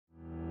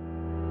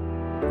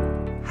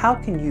how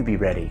can you be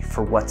ready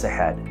for what's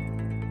ahead?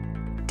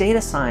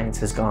 Data science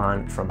has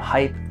gone from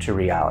hype to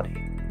reality.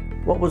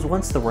 What was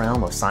once the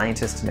realm of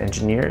scientists and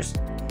engineers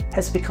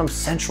has become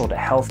central to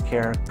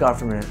healthcare,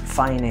 government,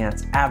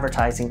 finance,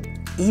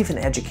 advertising, even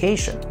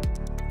education.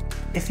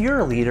 If you're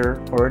a leader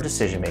or a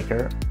decision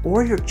maker,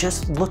 or you're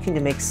just looking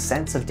to make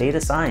sense of data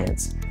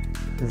science,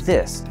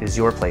 this is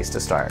your place to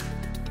start.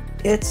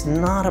 It's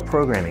not a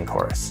programming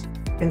course.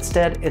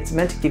 Instead, it's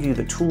meant to give you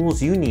the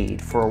tools you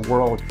need for a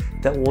world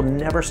that will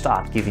never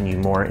stop giving you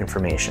more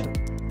information.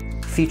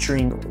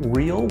 Featuring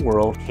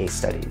real-world case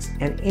studies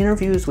and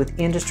interviews with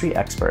industry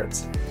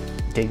experts,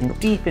 digging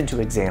deep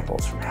into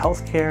examples from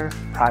healthcare,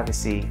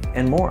 privacy,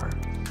 and more.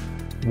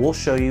 We'll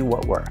show you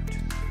what worked.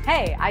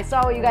 Hey, I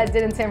saw what you guys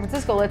did in San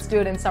Francisco, let's do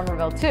it in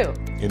Somerville too.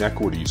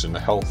 Inequities in the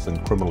health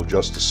and criminal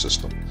justice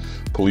system,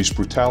 police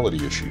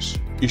brutality issues,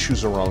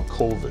 issues around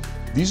COVID.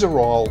 These are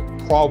all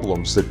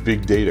problems that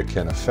big data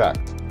can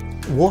affect.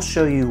 We'll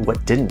show you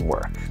what didn't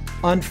work.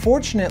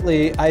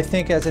 Unfortunately, I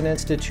think as an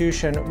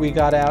institution, we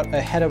got out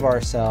ahead of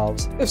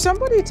ourselves. If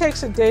somebody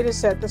takes a data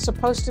set that's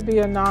supposed to be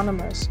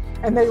anonymous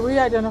and they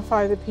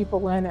re-identify the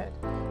people in it,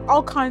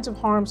 all kinds of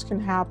harms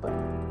can happen.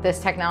 This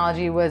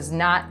technology was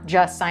not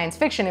just science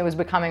fiction, it was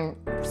becoming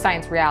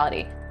science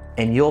reality.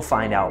 And you'll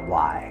find out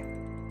why.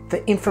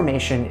 The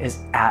information is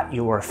at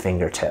your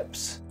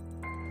fingertips.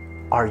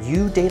 Are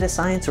you data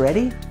science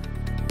ready?